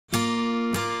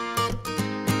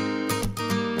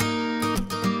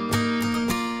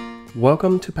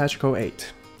Welcome to Pagico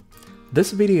 8.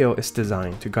 This video is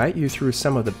designed to guide you through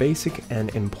some of the basic and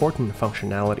important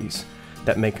functionalities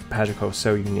that make Pagico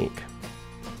so unique.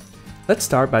 Let's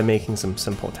start by making some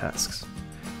simple tasks.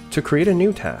 To create a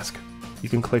new task, you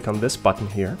can click on this button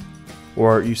here,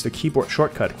 or use the keyboard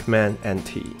shortcut Command and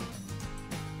T.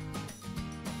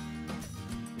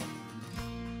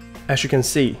 As you can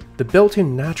see, the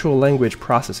built-in natural language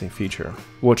processing feature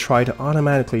will try to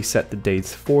automatically set the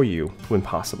dates for you when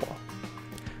possible.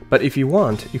 But if you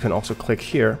want, you can also click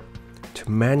here to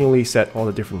manually set all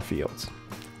the different fields.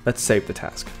 Let's save the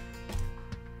task.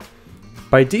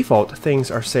 By default,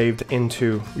 things are saved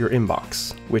into your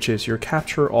inbox, which is your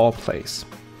capture all place.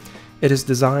 It is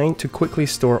designed to quickly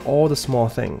store all the small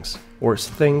things, or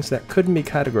things that couldn't be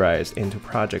categorized into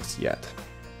projects yet.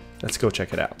 Let's go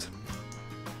check it out.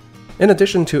 In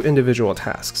addition to individual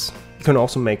tasks, you can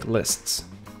also make lists.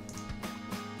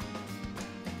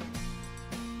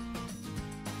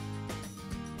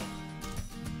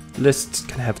 Lists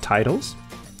can have titles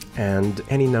and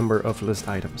any number of list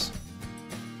items.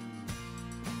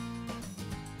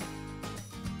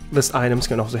 List items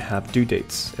can also have due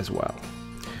dates as well.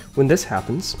 When this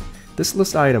happens, this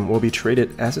list item will be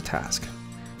treated as a task,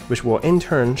 which will in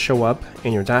turn show up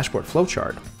in your dashboard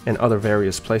flowchart and other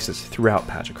various places throughout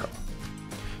Pagico.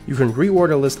 You can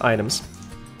reorder list items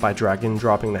by dragging and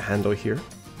dropping the handle here.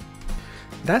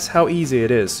 That's how easy it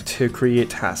is to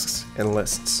create tasks and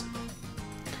lists.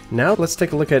 Now let's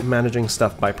take a look at managing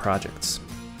stuff by projects.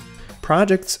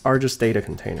 Projects are just data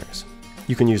containers.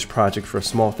 You can use projects for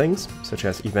small things, such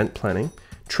as event planning,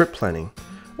 trip planning,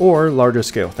 or larger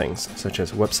scale things, such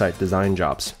as website design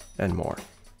jobs, and more.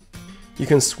 You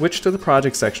can switch to the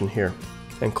project section here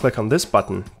and click on this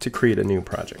button to create a new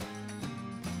project.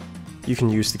 You can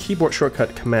use the keyboard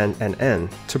shortcut Command and N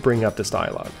to bring up this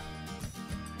dialog.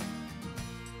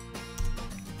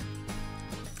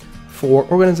 For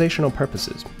organizational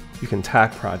purposes, you can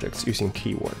tag projects using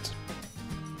keywords.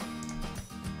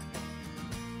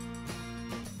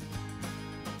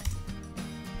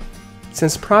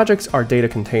 Since projects are data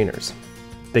containers,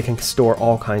 they can store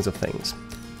all kinds of things: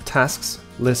 tasks,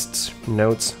 lists,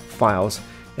 notes, files,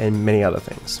 and many other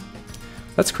things.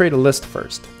 Let's create a list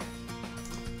first.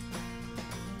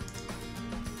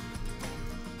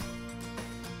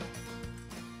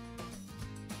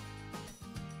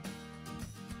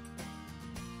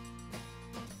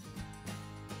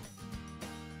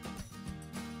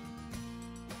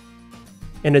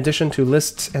 In addition to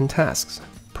lists and tasks,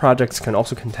 projects can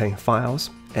also contain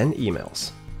files and emails.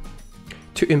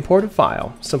 To import a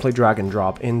file, simply drag and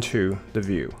drop into the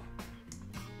view.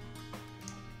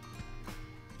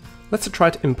 Let's try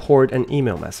to import an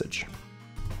email message.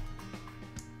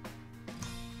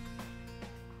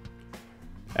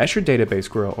 As your database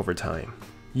grows over time,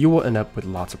 you will end up with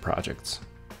lots of projects.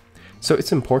 So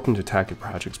it's important to tag your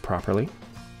projects properly,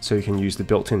 so you can use the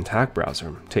built-in tag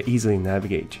browser to easily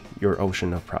navigate your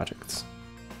ocean of projects.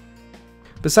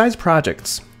 Besides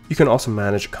projects, you can also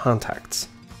manage contacts.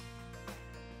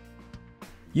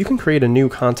 You can create a new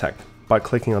contact by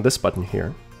clicking on this button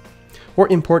here, or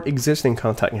import existing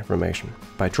contact information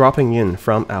by dropping in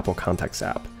from Apple Contacts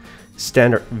app,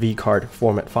 standard vCard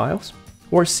format files,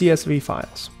 or CSV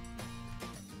files.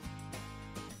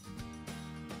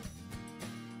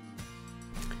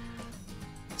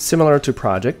 Similar to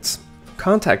projects,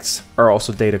 contacts are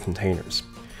also data containers,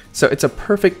 so it's a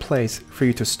perfect place for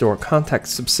you to store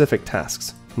contact-specific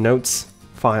tasks, notes,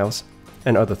 files,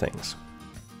 and other things.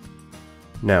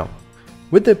 Now,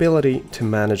 with the ability to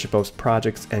manage both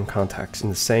projects and contacts in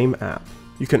the same app,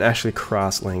 you can actually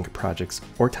cross-link projects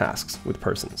or tasks with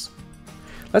persons.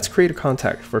 Let's create a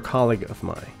contact for a colleague of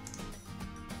mine.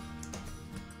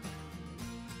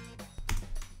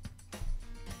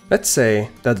 Let's say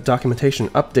that the documentation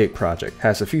update project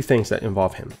has a few things that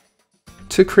involve him.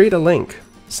 To create a link,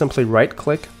 simply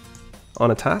right-click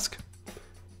on a task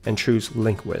and choose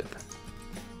Link With.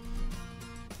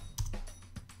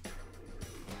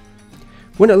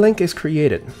 When a link is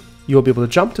created, you will be able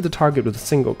to jump to the target with a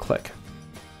single click.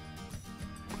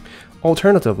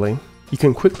 Alternatively, you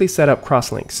can quickly set up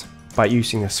crosslinks by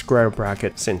using a square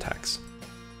bracket syntax.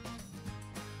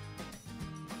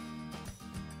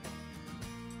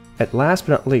 At last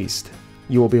but not least,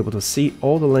 you will be able to see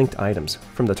all the linked items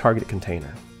from the target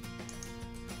container.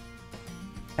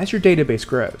 As your database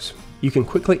grows, you can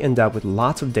quickly end up with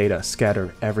lots of data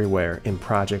scattered everywhere in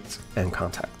projects and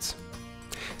contacts.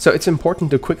 So it's important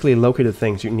to quickly locate the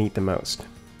things you need the most.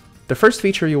 The first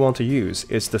feature you want to use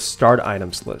is the Start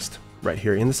Items list, right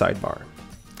here in the sidebar.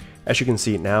 As you can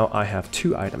see now, I have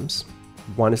two items.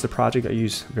 One is the project I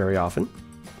use very often.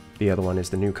 The other one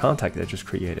is the new contact that I just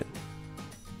created.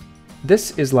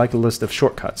 This is like a list of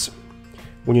shortcuts.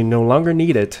 When you no longer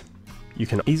need it, you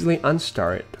can easily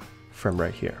unstart it from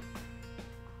right here.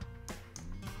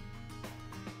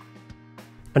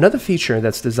 Another feature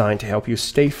that's designed to help you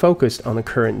stay focused on the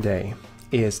current day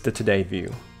is the Today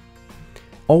view.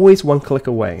 Always one click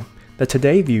away, the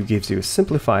Today view gives you a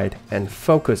simplified and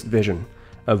focused vision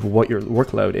of what your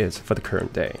workload is for the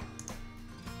current day.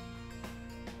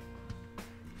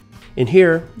 In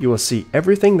here, you will see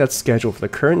everything that's scheduled for the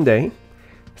current day,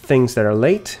 things that are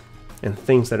late, and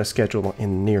things that are scheduled in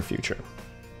the near future.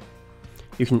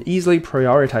 You can easily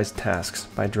prioritize tasks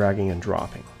by dragging and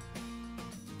dropping.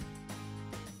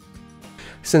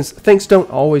 Since things don't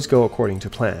always go according to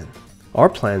plan, our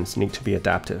plans need to be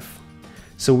adaptive.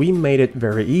 So we made it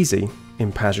very easy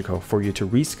in Pagico for you to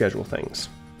reschedule things.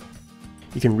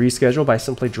 You can reschedule by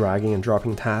simply dragging and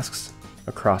dropping tasks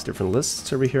across different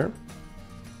lists over here.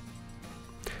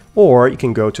 Or you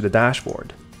can go to the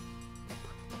dashboard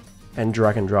and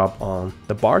drag and drop on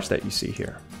the bars that you see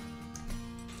here.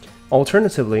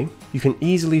 Alternatively, you can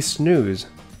easily snooze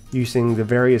using the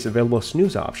various available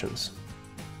snooze options.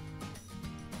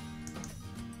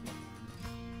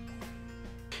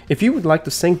 If you would like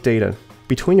to sync data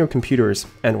between your computers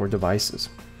and/or devices,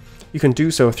 you can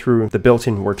do so through the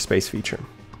built-in Workspace feature.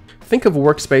 Think of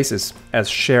Workspaces as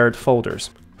shared folders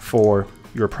for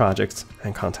your projects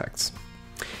and contacts.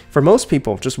 For most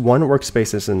people, just one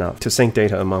workspace is enough to sync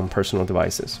data among personal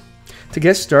devices. To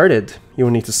get started, you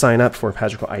will need to sign up for a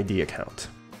Pagico ID account.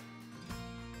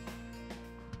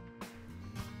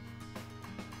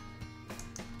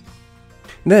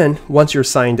 Then, once you're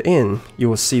signed in, you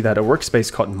will see that a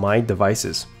workspace called My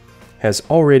Devices has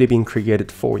already been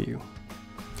created for you.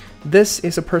 This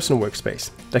is a personal workspace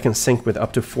that can sync with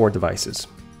up to 4 devices.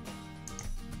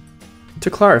 To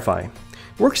clarify,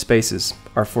 workspaces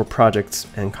are for projects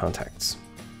and contacts.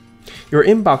 Your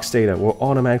inbox data will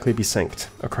automatically be synced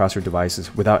across your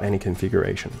devices without any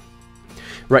configuration.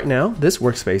 Right now, this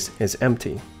workspace is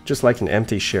empty, just like an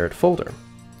empty shared folder.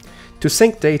 To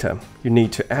sync data, you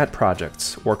need to add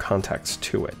projects or contacts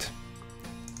to it.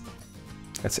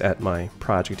 Let's add my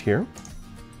project here.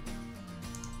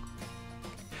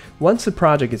 Once the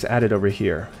project is added over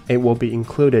here, it will be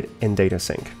included in Data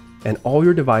Sync, and all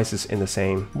your devices in the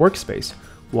same workspace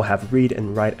will have read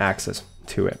and write access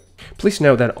to it. Please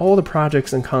note that all the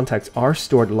projects and contacts are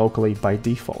stored locally by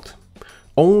default.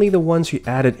 Only the ones you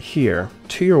added here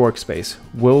to your workspace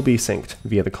will be synced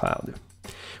via the cloud.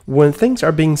 When things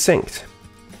are being synced,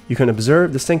 you can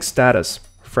observe the sync status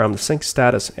from the sync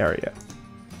status area.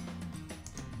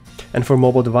 And for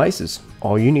mobile devices,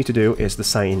 all you need to do is to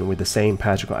sign in with the same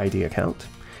Pagico ID account,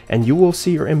 and you will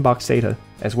see your inbox data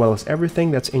as well as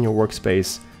everything that's in your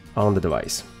workspace on the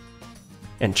device.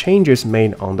 And changes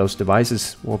made on those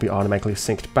devices will be automatically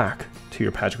synced back to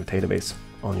your Pagico database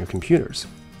on your computers.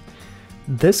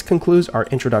 This concludes our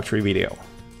introductory video.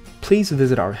 Please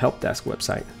visit our help desk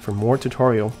website for more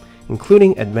tutorial,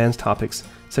 including advanced topics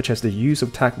such as the use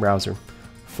of tag browser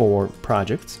for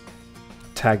projects,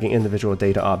 tagging individual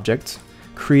data objects,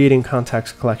 creating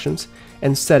contacts collections,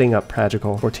 and setting up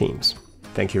Pagico for Teams.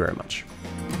 Thank you very much.